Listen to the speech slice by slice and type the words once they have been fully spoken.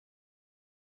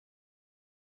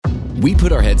We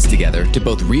put our heads together to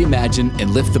both reimagine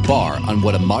and lift the bar on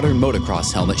what a modern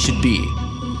motocross helmet should be.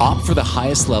 Opt for the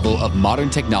highest level of modern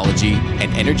technology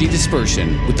and energy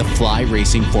dispersion with the Fly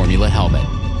Racing Formula helmet.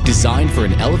 Designed for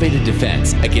an elevated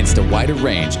defense against a wider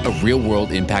range of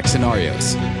real-world impact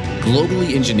scenarios.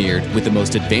 Globally engineered with the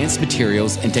most advanced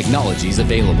materials and technologies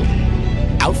available.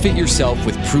 Outfit yourself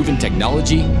with proven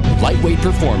technology, lightweight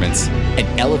performance,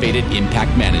 and elevated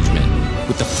impact management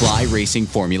with the Fly Racing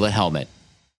Formula helmet.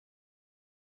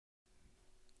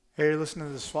 Hey, you're listening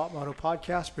to the Swap Moto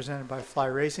podcast presented by Fly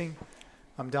Racing.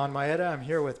 I'm Don Maeda. I'm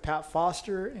here with Pat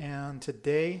Foster, and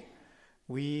today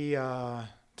we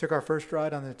took our first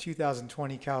ride on the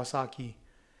 2020 Kawasaki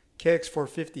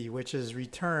KX450, which is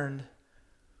returned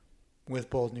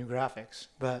with bold new graphics.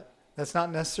 But that's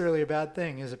not necessarily a bad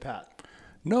thing, is it, Pat?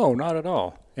 No, not at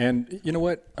all. And you know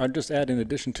what? I'll just add, in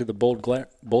addition to the bold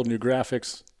new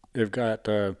graphics, they've got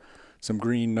some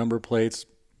green number plates,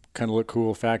 kind of look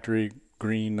cool, factory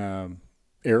green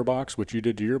airbox, which you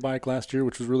did to your bike last year,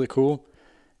 which was really cool,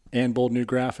 and bold new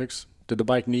graphics. Did the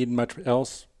bike need much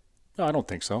else? No, I don't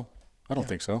think so. I don't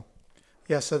think so.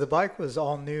 Yeah, so the bike was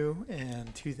all new in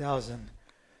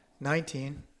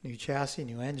 2019. New chassis,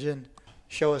 new engine,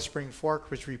 Showa spring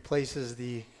fork, which replaces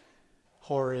the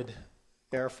horrid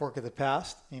air fork of the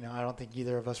past. You know, I don't think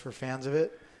either of us were fans of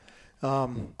it.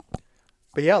 But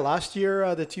yeah, last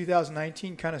year, the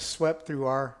 2019 kind of swept through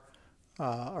our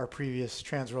previous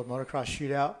Trans World Motocross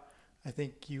shootout. I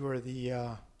think you were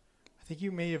I think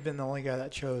you may have been the only guy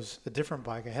that chose a different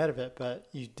bike ahead of it, but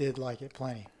you did like it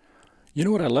plenty. You know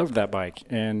what? I loved that bike.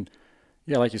 And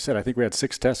yeah, like you said, I think we had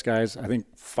 6 test guys. I think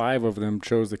 5 of them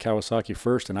chose the Kawasaki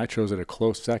first, and I chose it a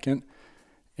close second.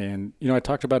 And, you know, I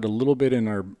talked about it a little bit in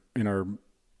our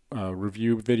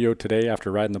review video today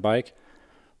after riding the bike.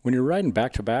 When you're riding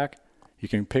back to back, you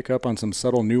can pick up on some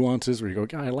subtle nuances where you go,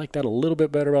 God, I like that a little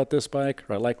bit better about this bike,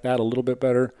 or I like that a little bit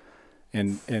better.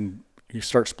 And you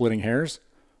start splitting hairs.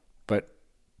 But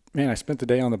man, I spent the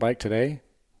day on the bike today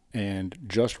and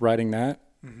just riding that.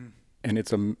 Mm-hmm. And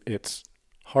it's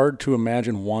hard to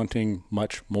imagine wanting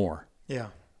much more. Yeah.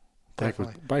 Bike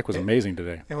was amazing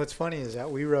today. And what's funny is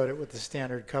that we rode it with the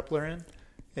standard coupler in.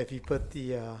 If you put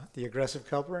the aggressive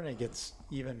coupler in, it gets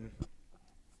even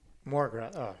more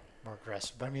aggressive.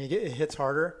 But I mean, it hits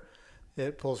harder.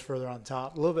 It pulls further on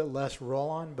top. A little bit less roll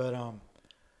on, but I'm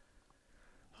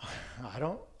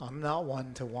not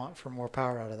one to want for more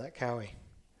power out of that Cowie.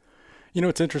 You know,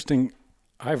 it's interesting.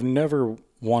 I've never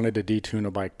wanted to detune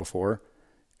a bike before.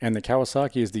 And the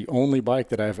Kawasaki is the only bike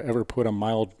that I've ever put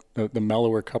the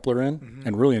mellower coupler in, mm-hmm.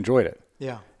 and really enjoyed it.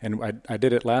 Yeah. And I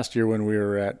did it last year when we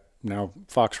were at now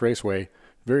Fox Raceway.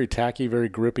 Very tacky, very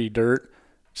grippy dirt,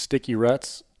 sticky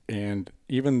ruts, and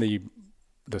even the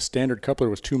standard coupler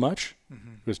was too much.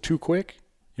 Mm-hmm. It was too quick.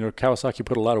 You know, Kawasaki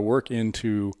put a lot of work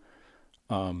into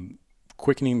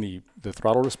quickening the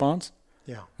throttle response.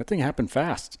 Yeah. That thing happened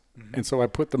fast. Mm-hmm. And so I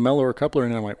put the mellower coupler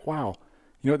in, and I'm like, wow.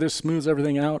 You know, this smooths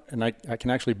everything out, and I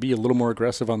can actually be a little more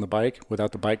aggressive on the bike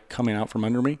without the bike coming out from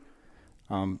under me.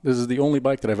 This is the only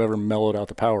bike that I've ever mellowed out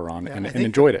the power on, and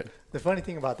enjoyed it. The funny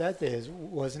thing about that day is,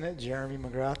 wasn't it Jeremy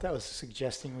McGrath that was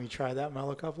suggesting we try that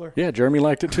mellow coupler? Yeah, Jeremy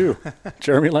liked it too.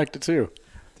 Jeremy liked it too.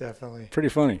 Definitely. Pretty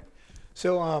funny.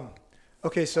 So,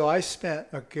 okay, so I spent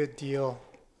a good deal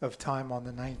of time on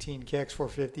the 19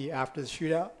 KX450 after the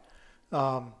shootout.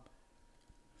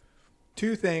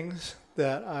 2 things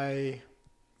that I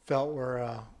felt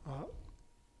were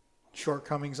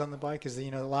shortcomings on the bike is that,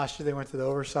 you know, last year they went to the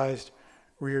oversized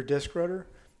rear disc rotor,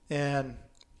 and,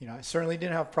 you know, I certainly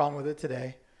didn't have a problem with it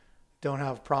today. Don't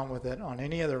have a problem with it on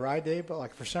any other ride day, but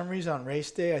like for some reason on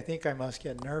race day, I think I must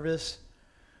get nervous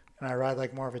and I ride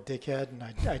like more of a dickhead, and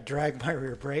I drag my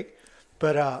rear brake.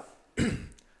 But I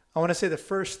want to say the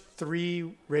first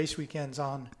 3 race weekends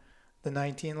on the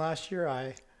 19 last year,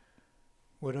 I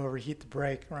would overheat the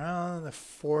brake. Around the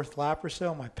 4th lap or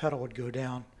so, my pedal would go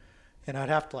down, and I'd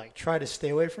have to like try to stay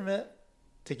away from it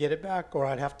to get it back, or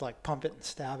I'd have to like pump it and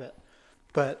stab it.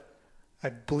 But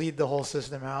I'd bleed the whole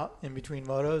system out in between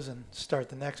motos and start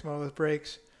the next moto with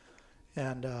brakes,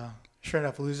 and sure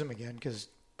enough lose them again, because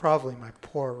probably my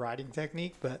poor riding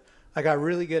technique, but I got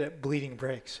really good at bleeding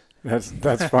brakes. That's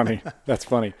funny. That's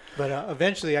funny. But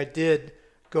eventually I did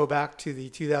go back to the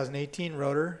 2018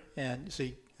 rotor, and so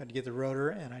I'd get the rotor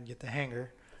and I'd get the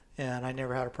hanger, and I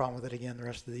never had a problem with it again the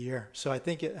rest of the year. So I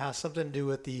think it has something to do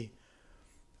with the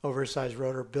oversized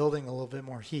rotor building a little bit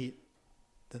more heat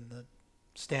than the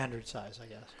standard size, I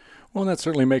guess. Well, that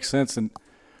certainly makes sense. And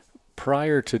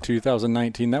prior to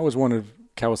 2019, that was one of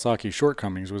Kawasaki's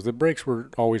shortcomings, was the brakes were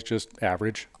always just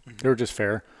average. Mm-hmm. They were just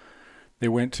fair. They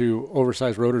went to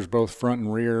oversized rotors, both front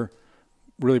and rear,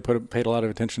 really paid a lot of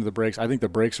attention to the brakes. I think the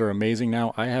brakes are amazing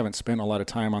now. I haven't spent a lot of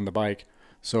time on the bike,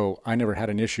 so I never had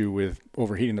an issue with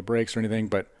overheating the brakes or anything,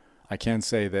 but I can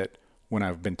say that when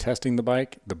I've been testing the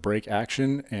bike, the brake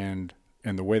action and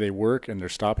the way they work and their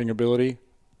stopping ability,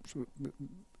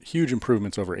 huge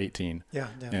improvements over 18. Yeah,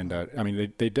 definitely. And I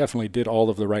mean, they definitely did all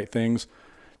of the right things.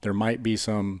 There might be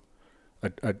some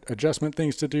adjustment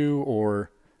things to do, or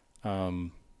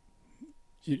some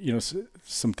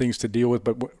things to deal with,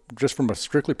 but just from a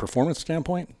strictly performance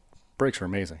standpoint, brakes are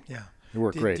amazing. Yeah, they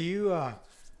work great. Do you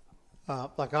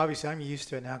like, obviously I'm used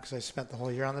to it now because I spent the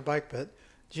whole year on the bike, but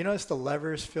do you notice the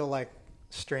levers feel like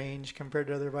strange compared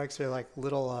to other bikes? They're like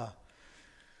little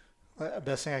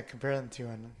best thing I compare them to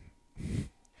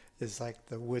is like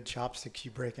the wood chopsticks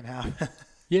you break in half.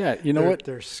 Yeah, you know what?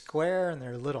 They're square and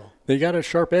they're little. They got a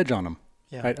sharp edge on them.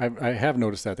 Yeah, I have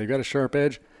noticed that. They've got a sharp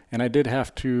edge, and I did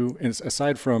have to,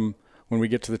 aside from when we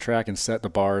get to the track and set the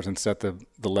bars and set the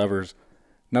levers,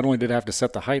 not only did I have to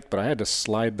set the height, but I had to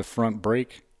slide the front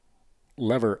brake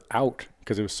lever out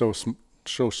because it was so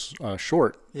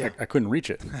short. Yeah. I couldn't reach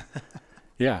it.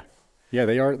 Yeah,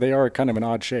 they are kind of an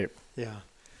odd shape. Yeah.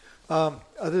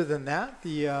 Other than that,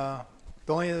 the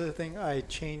only other thing I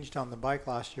changed on the bike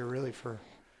last year, really for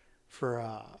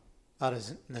out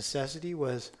of necessity,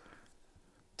 was,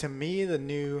 to me, the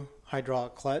new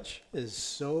hydraulic clutch is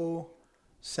so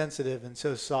sensitive and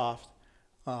so soft.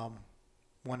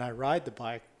 When I ride the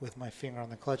bike with my finger on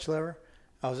the clutch lever,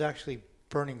 I was actually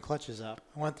burning clutches up.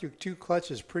 I went through 2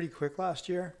 clutches pretty quick last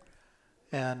year,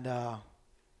 and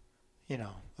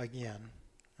again,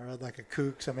 I rode like a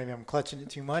kook, so maybe I'm clutching it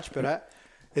too much, but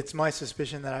it's my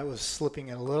suspicion that I was slipping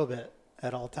it a little bit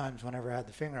at all times whenever I had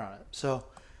the finger on it. So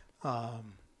I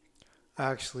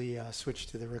actually switched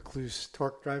to the Recluse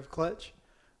torque drive clutch,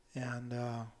 and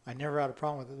I never had a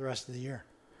problem with it the rest of the year.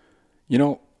 You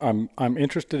know, I'm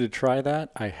interested to try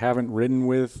that. I haven't ridden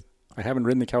the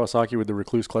Kawasaki with the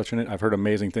Recluse clutch in it. I've heard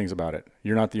amazing things about it.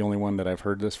 You're not the only one that I've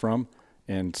heard this from,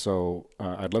 and so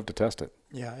I'd love to test it.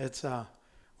 Yeah, it's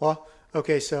well,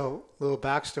 okay, so a little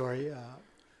backstory.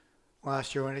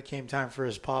 Last year when it came time for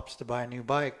his pops to buy a new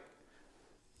bike,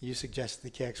 you suggested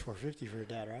the KX450 for your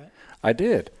dad, right? I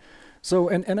did. So,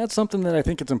 and that's something that I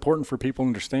think it's important for people to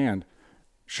understand.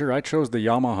 Sure, I chose the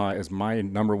Yamaha as my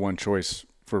number one choice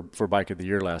for Bike of the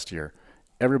Year last year.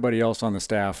 Everybody else on the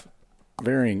staff,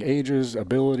 varying ages,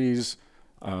 abilities,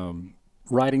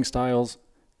 riding styles,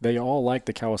 they all like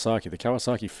the Kawasaki. The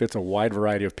Kawasaki fits a wide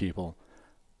variety of people.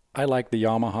 I like the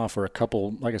Yamaha for a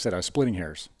couple, like I said, I was splitting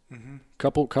hairs. Mm-hmm.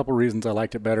 Couple reasons I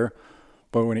liked it better.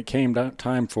 But when it came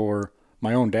time for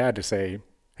my own dad to say,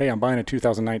 hey, I'm buying a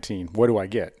 2019, what do I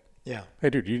get? Yeah. Hey,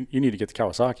 dude, you need to get the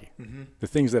Kawasaki. Mm-hmm. The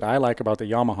things that I like about the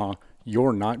Yamaha,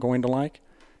 you're not going to like,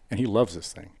 and he loves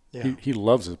this thing. Yeah. He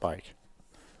loves his bike.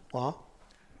 Well,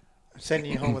 I'm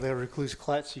sending you home with a Recluse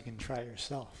clutch. You can try it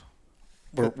yourself.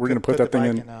 We're going to put that thing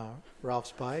in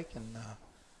Ralph's bike, and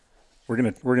we're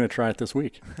gonna try it this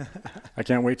week. I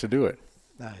can't wait to do it.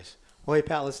 Nice. Well, hey,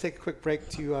 Pat, let's take a quick break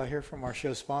to hear from our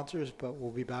show sponsors, but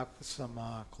we'll be back with some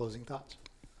closing thoughts.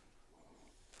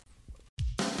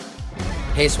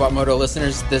 Hey, Swap Moto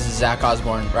listeners, this is Zach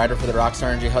Osborne, rider for the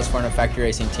Rockstar Energy Husqvarna Factory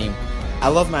Racing Team. I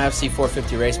love my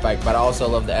FC450 race bike, but I also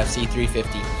love the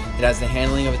FC350. It has the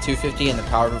handling of a 250 and the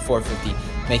power of a 450,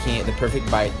 making it the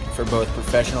perfect bike for both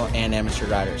professional and amateur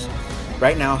riders.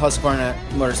 Right now, Husqvarna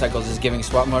Motorcycles is giving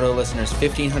Swap Moto listeners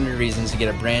 1,500 reasons to get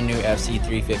a brand new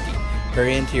FC350.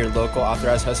 Hurry into your local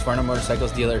authorized Husqvarna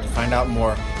Motorcycles dealer to find out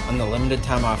more on the limited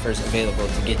time offers available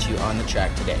to get you on the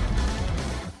track today.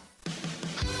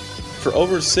 For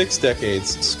over 6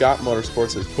 decades, Scott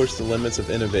Motorsports has pushed the limits of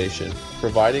innovation,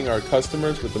 providing our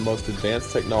customers with the most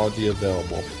advanced technology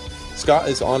available. Scott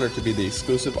is honored to be the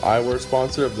exclusive eyewear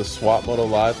sponsor of the Swap Moto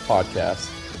Live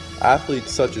podcast.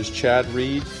 Athletes such as Chad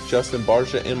Reed, Justin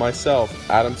Barcia, and myself,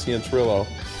 Adam Ciantrillo,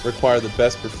 require the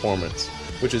best performance,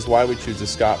 which is why we choose the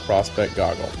Scott Prospect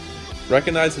Goggle.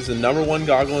 Recognized as the #1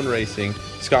 goggle in racing,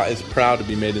 Scott is proud to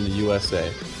be made in the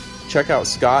USA. Check out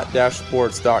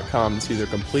scott-sports.com to see their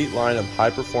complete line of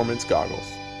high-performance goggles.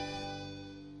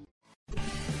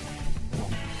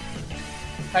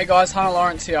 Hey guys, Hunter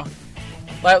Lawrence here.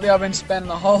 Lately I've been spending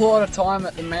a whole lot of time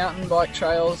at the mountain bike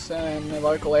trails in the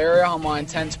local area on my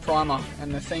Intense Primer,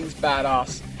 and the thing's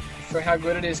badass. For how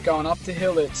good it is going up the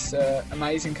hill, it's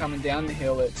amazing coming down the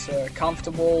hill. It's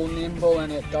comfortable, nimble,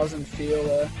 and it doesn't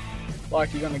feel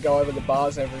like you're going to go over the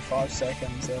bars every 5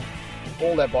 seconds.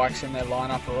 All their bikes in their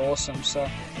lineup are awesome. So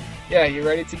yeah, you're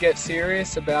ready to get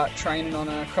serious about training on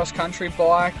a cross-country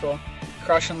bike or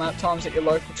crushing lap times at your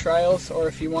local trails, or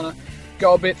if you want to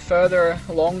go a bit further,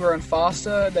 longer and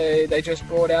faster, they just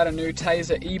brought out a new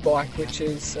Taser e-bike, which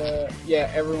is,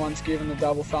 everyone's given the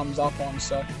double thumbs up on.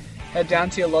 So head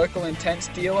down to your local Intense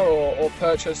dealer or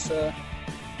purchase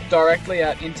directly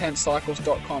at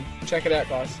intensecycles.com. Check it out,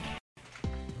 guys.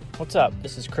 What's up?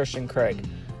 This is Christian Craig.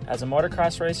 As a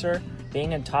motocross racer,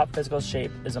 being in top physical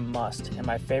shape is a must, and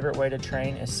my favorite way to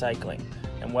train is cycling.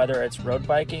 And whether it's road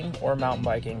biking or mountain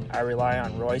biking, I rely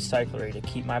on Roy Cyclery to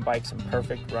keep my bikes in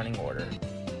perfect running order.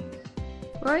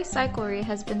 Roy Cyclery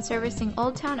has been servicing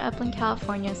Old Town Upland,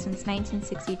 California since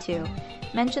 1962.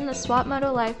 Mention the Swap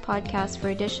Moto Live podcast for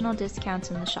additional discounts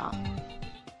in the shop.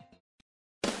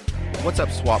 What's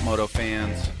up, Swap Moto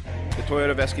fans? The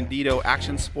Toyota of Escondido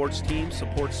Action Sports team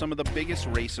supports some of the biggest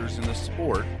racers in the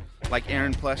sport, like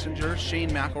Aaron Plessinger,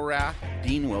 Shane McElrath,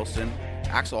 Dean Wilson,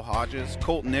 Axel Hodges,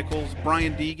 Colt Nichols,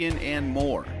 Brian Deegan, and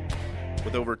more.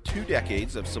 With over 2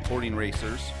 decades of supporting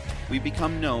racers, we've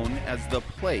become known as the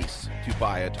place to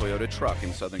buy a Toyota truck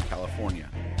in Southern California.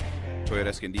 Toyota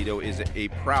Escondido is a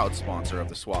proud sponsor of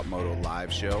the Swap Moto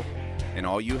Live show, and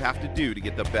all you have to do to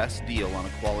get the best deal on a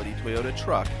quality Toyota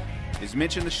truck is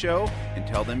mention the show and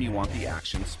tell them you want the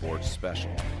Action Sports Special.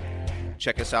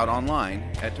 Check us out online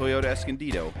at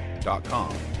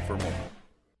toyotaescondido.com for more.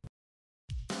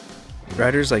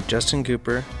 Riders like Justin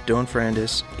Cooper, Dylan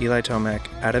Ferrandis, Eli Tomac,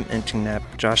 Adam Intingnap,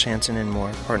 Josh Hansen, and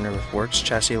more partner with Works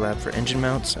Chassis Lab for engine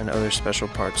mounts and other special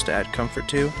parts to add comfort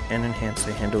to and enhance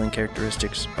the handling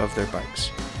characteristics of their bikes.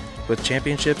 With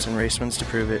championships and race wins to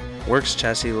prove it, Works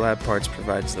Chassis Lab Parts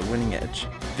provides the winning edge.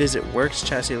 Visit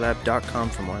WorksChassisLab.com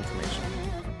for more information.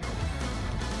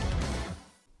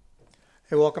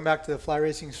 Hey, welcome back to the Fly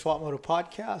Racing Swap Moto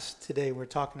podcast. Today we're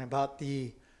talking about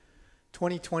the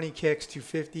 2020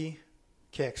 KX450,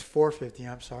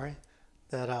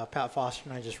 that Pat Foster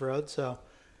and I just rode. So,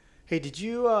 hey, did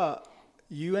you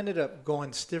ended up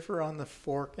going stiffer on the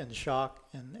fork and shock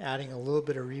and adding a little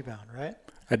bit of rebound, right?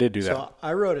 I did do that. So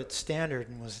I rode it standard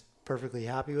and was perfectly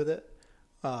happy with it.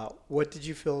 What did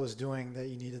you feel was doing that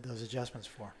you needed those adjustments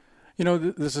for? You know,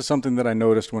 this is something that I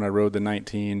noticed when I rode the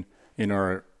 19 in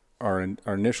our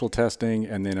initial testing,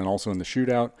 and then also in the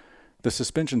shootout. The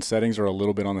suspension settings are a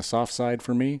little bit on the soft side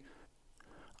for me.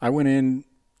 I went in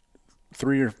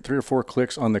three or four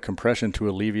clicks on the compression to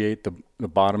alleviate the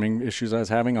bottoming issues I was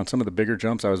having. On some of the bigger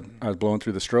jumps, I was blowing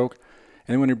through the stroke.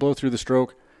 And then when you blow through the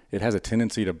stroke, it has a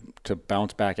tendency to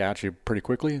bounce back at you pretty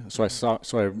quickly. So I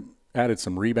added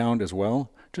some rebound as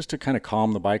well, just to kind of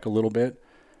calm the bike a little bit.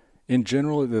 In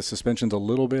general, the suspension's a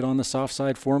little bit on the soft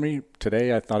side for me.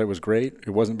 Today, I thought it was great.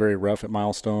 It wasn't very rough at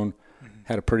Milestone.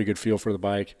 Had a pretty good feel for the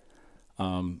bike.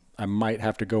 I might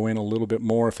have to go in a little bit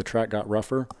more if the track got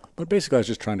rougher, but basically I was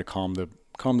just trying to calm the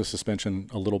suspension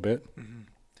a little bit. Mm-hmm.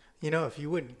 You know, if you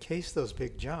wouldn't case those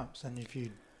big jumps and if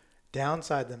you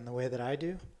downside them the way that I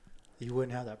do, you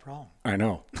wouldn't have that problem. I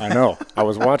know. I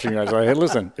was watching. I was like, hey,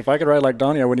 listen, if I could ride like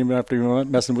Donnie, I wouldn't even have to be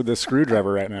messing with this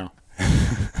screwdriver right now.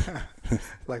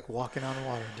 Like walking on the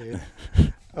water, dude.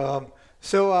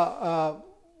 So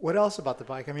what else about the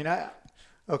bike? I mean,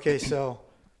 so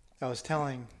I was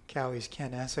telling Cowie's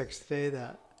Ken Essex today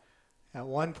that at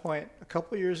one point, a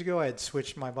couple of years ago, I had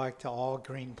switched my bike to all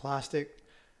green plastic.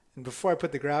 And before I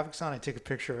put the graphics on, I took a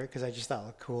picture of it because I just thought it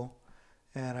looked cool.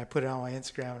 And I put it on my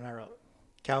Instagram and I wrote,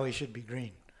 Cowie should be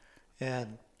green.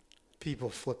 And people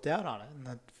flipped out on it. And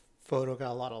the photo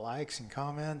got a lot of likes and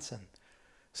comments. And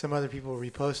some other people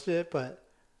reposted it. But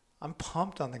I'm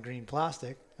pumped on the green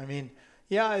plastic. I mean,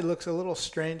 yeah, it looks a little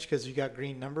strange because you got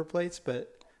green number plates.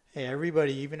 But, hey,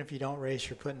 everybody, even if you don't race,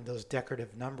 you're putting those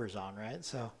decorative numbers on, right?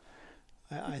 So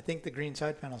I think the green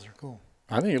side panels are cool.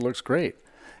 I think it looks great.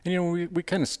 And, you know, we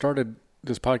kind of started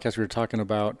this podcast, we were talking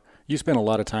about, you spent a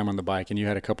lot of time on the bike and you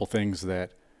had a couple things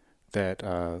that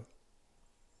you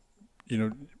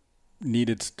know,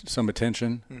 needed some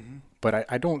attention. Mm-hmm. But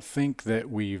I don't think that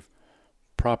we've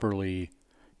properly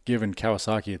given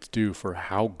Kawasaki its due for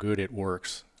how good it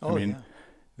works. Oh, I mean,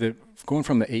 going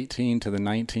from the 18 to the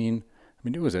 19, I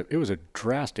mean, it was a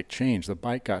drastic change. The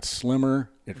bike got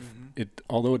slimmer. It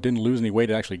although it didn't lose any weight,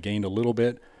 it actually gained a little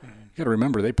bit. Mm-hmm. You got to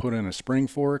remember, they put in a spring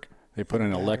fork, they put in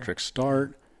an electric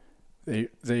start.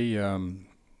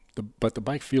 But the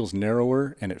bike feels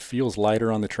narrower and it feels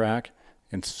lighter on the track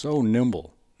and so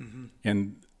nimble. Mm-hmm.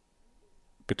 And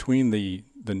between the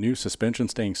new suspension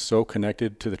staying so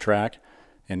connected to the track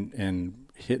and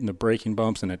hitting the braking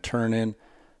bumps and a turn in,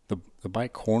 the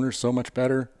bike corners so much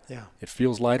better. Yeah. It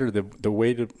feels lighter. The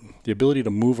ability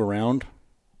to move around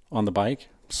on the bike,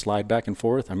 slide back and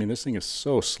forth. I mean, this thing is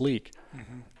so sleek.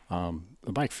 Mm-hmm.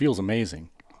 The bike feels amazing.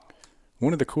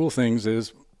 One of the cool things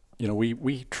is, you know,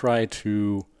 we try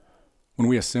to, when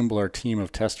we assemble our team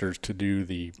of testers to do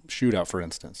the shootout, for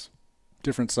instance,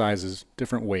 different sizes,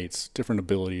 different weights, different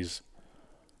abilities.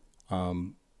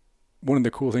 One of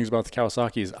the cool things about the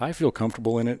Kawasaki is I feel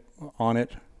comfortable on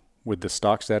it with the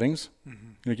stock settings.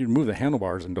 You can move the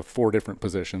handlebars into 4 different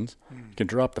positions. You can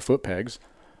drop the foot pegs.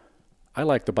 I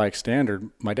like the bike standard.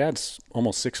 My dad's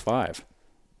almost 6'5".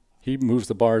 He moves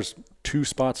the bars 2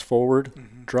 spots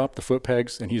forward, drop the foot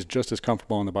pegs, and he's just as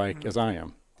comfortable on the bike as I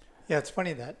am. Yeah, it's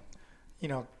funny that,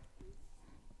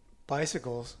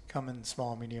 bicycles come in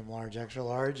small, medium, large, extra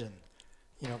large, and,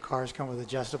 cars come with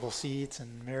adjustable seats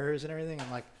and mirrors and everything,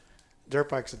 and, dirt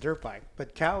bike's a dirt bike.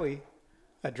 But Kawi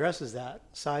addresses that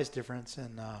size difference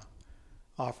and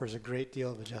offers a great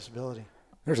deal of adjustability.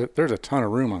 There's a ton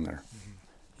of room on there.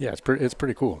 Yeah, it's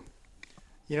pretty cool.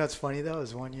 It's funny, though,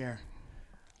 is one year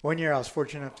I was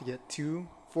fortunate enough to get 2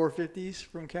 450s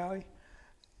from Kawi,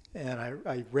 and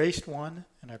I raced one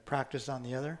and I practiced on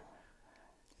the other,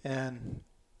 and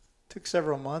it took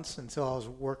several months until I was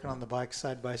working on the bike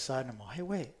side by side, and I'm like, hey,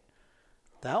 wait,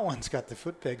 that one's got the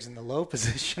foot pegs in the low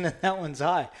position and that one's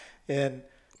high. And,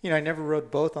 I never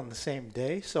rode both on the same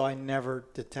day, so I never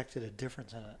detected a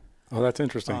difference in it. Oh, that's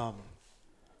interesting.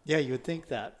 Yeah, you would think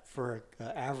that for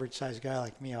an average-sized guy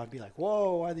like me, I would be like,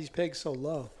 whoa, why are these pegs so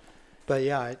low? But,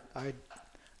 yeah,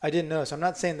 I didn't notice. I'm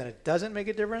not saying that it doesn't make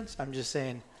a difference. I'm just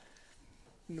saying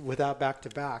without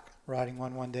back-to-back, riding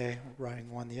one day,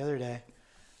 riding one the other day,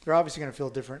 they're obviously going to feel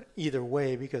different either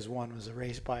way because one was a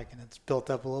race bike and it's built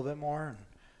up a little bit more and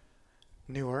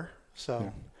newer. So, yeah.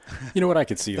 You know what? I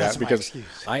could see that because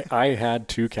my I had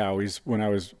 2 Kawis when I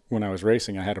was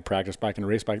racing. I had a practice bike and a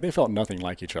race bike. They felt nothing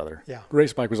like each other. Yeah. The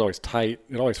race bike was always tight.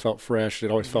 It always felt fresh. It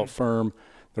always felt firm.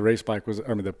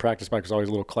 The practice bike was always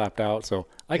a little clapped out. So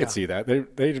I could see that.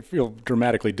 They feel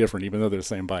dramatically different even though they're the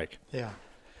same bike. Yeah.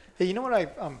 Hey, you know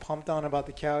what I'm pumped on about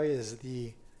the Kawi is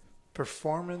the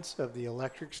performance of the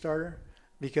electric starter,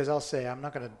 because I'll say I'm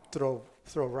not going to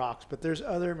throw rocks, but there's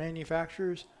other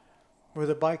manufacturers where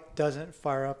the bike doesn't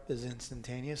fire up as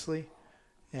instantaneously,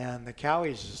 and the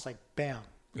Kawi is just like bam,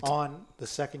 on the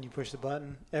second you push the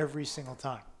button every single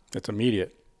time. It's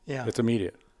immediate. Yeah, it's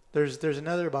immediate. There's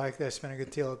another bike that I spent a good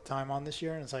deal of time on this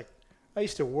year, and it's like I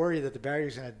used to worry that the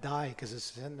battery's going to die because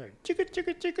it's in there.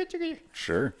 Chicka.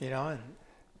 Sure.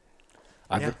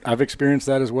 And I've experienced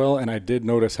that as well, and I did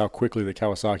notice how quickly the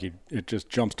Kawasaki, it just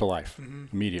jumps to life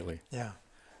immediately. Yeah.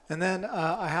 And then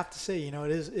I have to say,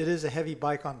 it is a heavy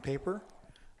bike on paper,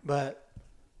 but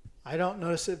I don't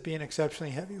notice it being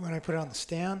exceptionally heavy when I put it on the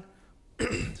stand.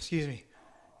 Excuse me.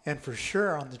 And for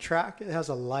sure on the track, it has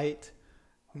a light,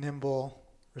 nimble,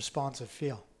 responsive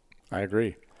feel. I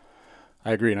agree.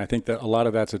 And I think that a lot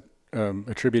of that's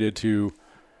attributed to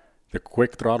the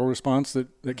quick throttle response that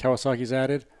Kawasaki's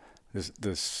added.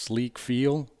 The sleek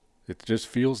feel, it just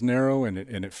feels narrow and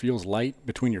it feels light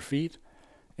between your feet,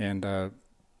 and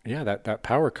that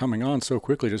power coming on so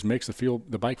quickly just makes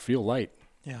the bike feel light.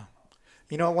 Yeah,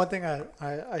 one thing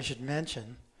I should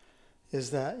mention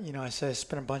is that I said I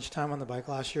spent a bunch of time on the bike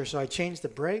last year, so I changed the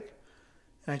brake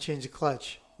and I changed the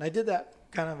clutch, and I did that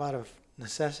kind of out of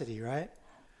necessity, right?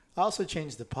 I also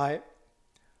changed the pipe.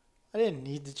 I didn't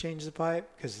need to change the pipe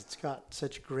because it's got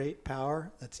such great power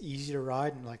that's easy to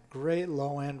ride and like great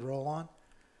low-end roll-on.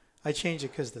 I changed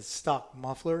it because the stock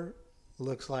muffler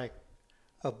looks like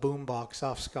a boombox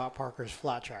off Scott Parker's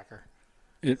flat tracker.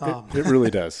 It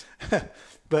really does.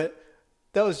 But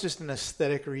that was just an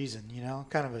aesthetic reason,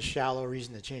 kind of a shallow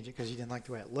reason to change it because you didn't like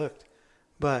the way it looked.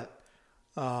 But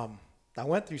I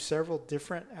went through several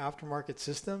different aftermarket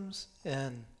systems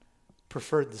and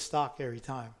preferred the stock every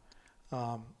time.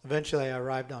 Eventually, I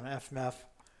arrived on FMF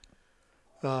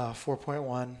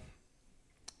 4.1.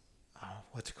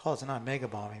 What's it called? It's not a Mega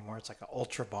Bomb anymore. It's like an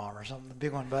Ultra Bomb or something, the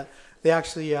big one. But they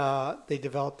actually they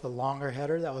developed a longer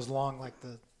header that was long like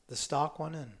the stock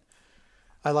one, and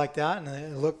I like that, and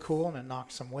it looked cool, and it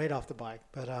knocked some weight off the bike.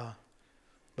 But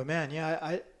man,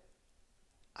 yeah,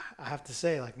 I have to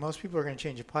say, like most people are going to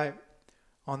change a pipe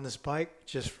on this bike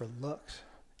just for looks.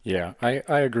 Yeah, I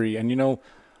agree, and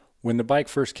when the bike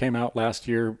first came out last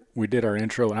year, we did our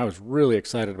intro, and I was really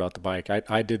excited about the bike.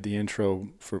 I did the intro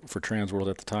for Transworld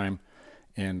at the time,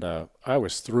 and I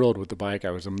was thrilled with the bike.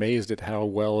 I was amazed at how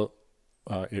well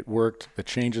it worked, the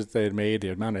changes they had made, the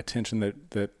amount of attention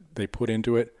that they put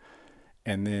into it,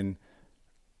 and then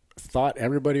thought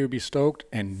everybody would be stoked,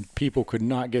 and people could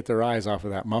not get their eyes off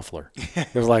of that muffler.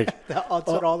 It was like that's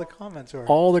what all the comments were.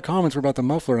 All the comments were about the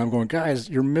muffler, and I'm going, guys,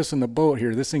 you're missing the boat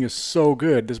here. This thing is so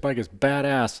good. This bike is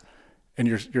badass, and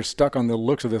you're stuck on the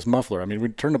looks of this muffler. I mean, we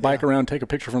turn the bike around, take a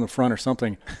picture from the front or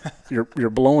something. You're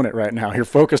blowing it right now. You're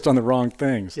focused on the wrong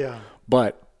things. Yeah.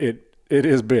 But it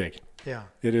is big. Yeah.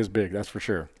 It is big, that's for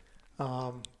sure.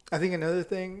 I think another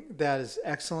thing that is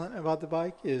excellent about the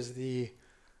bike is the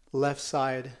left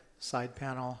side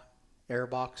panel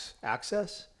airbox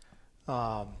access.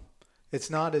 It's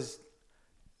not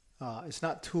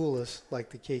toolless like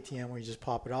the KTM where you just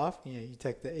pop it off. You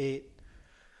take the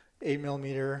 8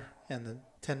 millimeter and the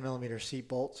 10 millimeter seat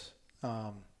bolts.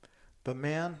 But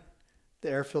man, the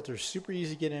air filter is super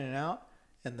easy to get in and out,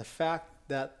 and the fact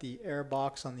that the air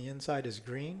box on the inside is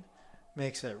green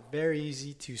makes it very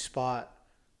easy to spot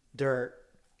dirt,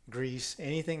 grease,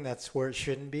 anything that's where it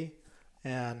shouldn't be.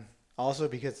 And also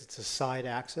because it's a side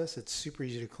access, it's super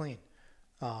easy to clean.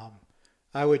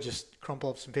 I would just crumple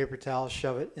up some paper towels,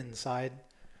 shove it inside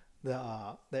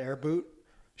the air boot,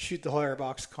 shoot the whole air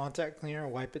box contact cleaner,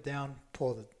 wipe it down,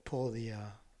 pull the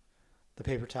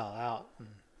paper towel out. And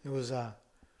it was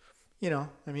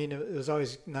it was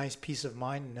always a nice peace of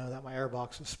mind to know that my air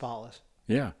box was spotless.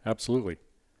 Yeah, absolutely.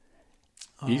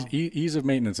 Ease of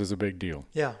maintenance is a big deal.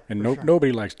 Yeah, and sure.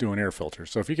 Nobody likes doing air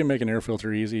filters. So if you can make an air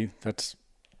filter easy, that's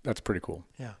pretty cool.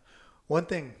 Yeah. One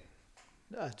thing,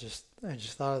 I just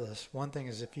thought of this. One thing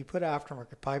is if you put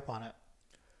aftermarket pipe on it,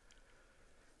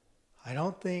 I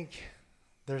don't think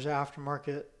there's an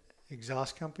aftermarket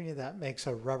exhaust company that makes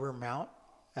a rubber mount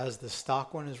as the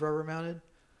stock one is rubber mounted,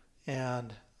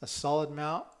 and a solid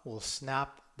mount will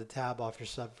snap the tab off your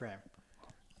subframe.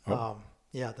 Oh.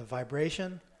 The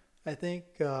vibration, I think,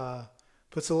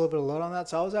 puts a little bit of load on that.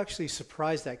 So I was actually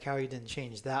surprised that Cowie didn't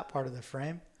change that part of the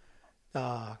frame,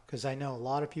 because I know a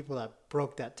lot of people that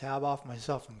broke that tab off,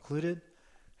 myself included,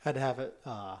 had to have it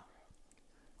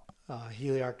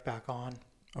heliarched back on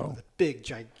with a big,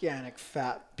 gigantic,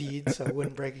 fat bead so it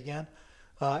wouldn't break again.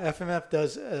 FMF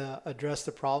does address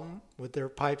the problem with their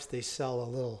pipes. They sell a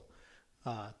little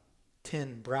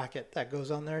tin bracket that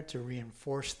goes on there to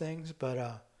reinforce things.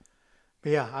 But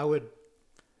yeah, I would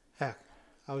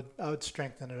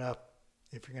strengthen it up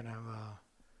if you're gonna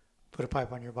put a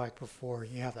pipe on your bike before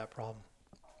you have that problem.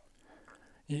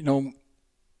 You know,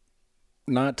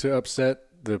 not to upset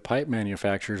the pipe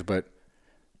manufacturers, but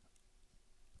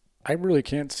I really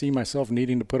can't see myself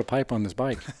needing to put a pipe on this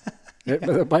bike.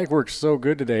 The bike works so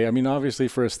good today. I mean, obviously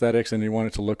for aesthetics, and you want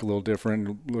it to look a little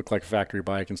different, look like a factory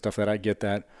bike and stuff. That I get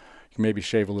that. You can maybe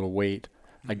shave a little weight.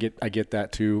 I get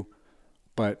that too.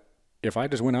 But if I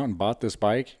just went out and bought this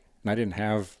bike and I didn't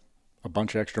have a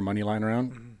bunch of extra money lying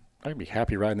around, I'd be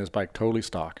happy riding this bike totally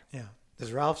stock. Yeah.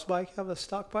 Does Ralph's bike have a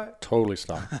stock bike? Totally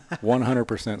stock.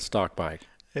 100% stock bike.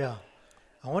 Yeah.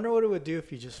 I wonder what it would do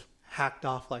if you just hacked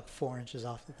off like 4 inches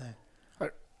off the thing.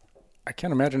 I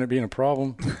can't imagine it being a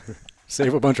problem.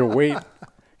 Save a bunch of weight,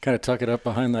 kind of tuck it up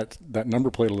behind that number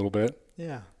plate a little bit.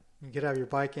 Yeah. You could have your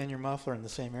bike and your muffler in the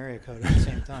same area code at the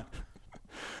same time.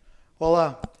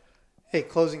 Well, hey,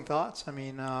 closing thoughts. I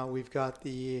mean, we've got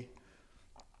the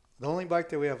only bike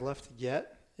that we have left to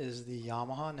get is the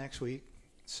Yamaha next week.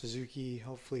 Suzuki,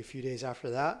 hopefully a few days after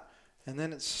that. And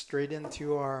then it's straight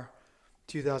into our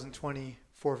 2020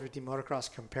 450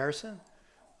 motocross comparison.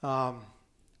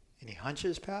 Any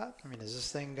hunches, Pat? I mean, is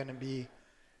this thing going to be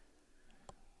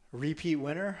a repeat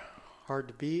winner? Hard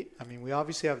to beat. I mean, we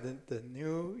obviously have the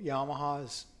new Yamaha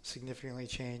is significantly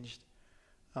changed.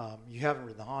 You haven't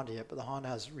ridden the Honda yet, but the Honda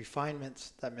has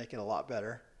refinements that make it a lot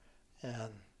better.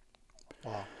 And,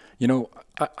 wow. You know,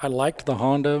 I liked the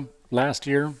Honda last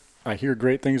year. I hear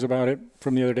great things about it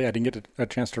from the other day. I didn't get a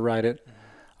chance to ride it.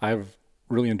 I've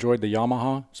really enjoyed the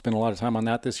Yamaha. Spent a lot of time on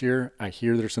that this year. I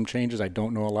hear there's some changes. I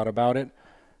don't know a lot about it.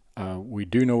 We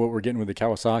do know what we're getting with the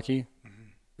Kawasaki,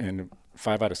 and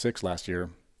 5 out of 6 last year.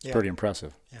 Pretty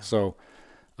impressive. Yeah. So,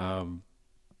 I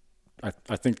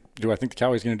think the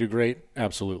Kawai's going to do great?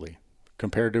 Absolutely.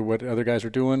 Compared to what other guys are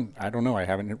doing, I don't know. I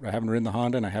haven't ridden the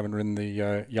Honda and I haven't ridden the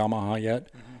Yamaha yet.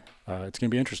 It's going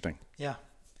to be interesting. Yeah.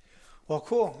 Well,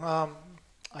 cool.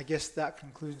 I guess that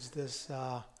concludes this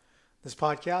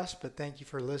podcast. But thank you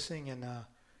for listening, and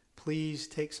please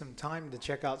take some time to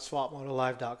check out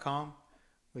swapmotolive.com.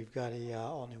 We've got a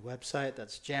all-new website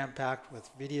that's jam-packed with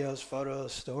videos,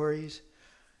 photos, stories,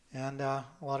 and a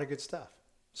lot of good stuff.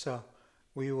 So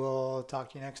we will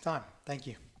talk to you next time. Thank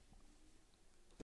you.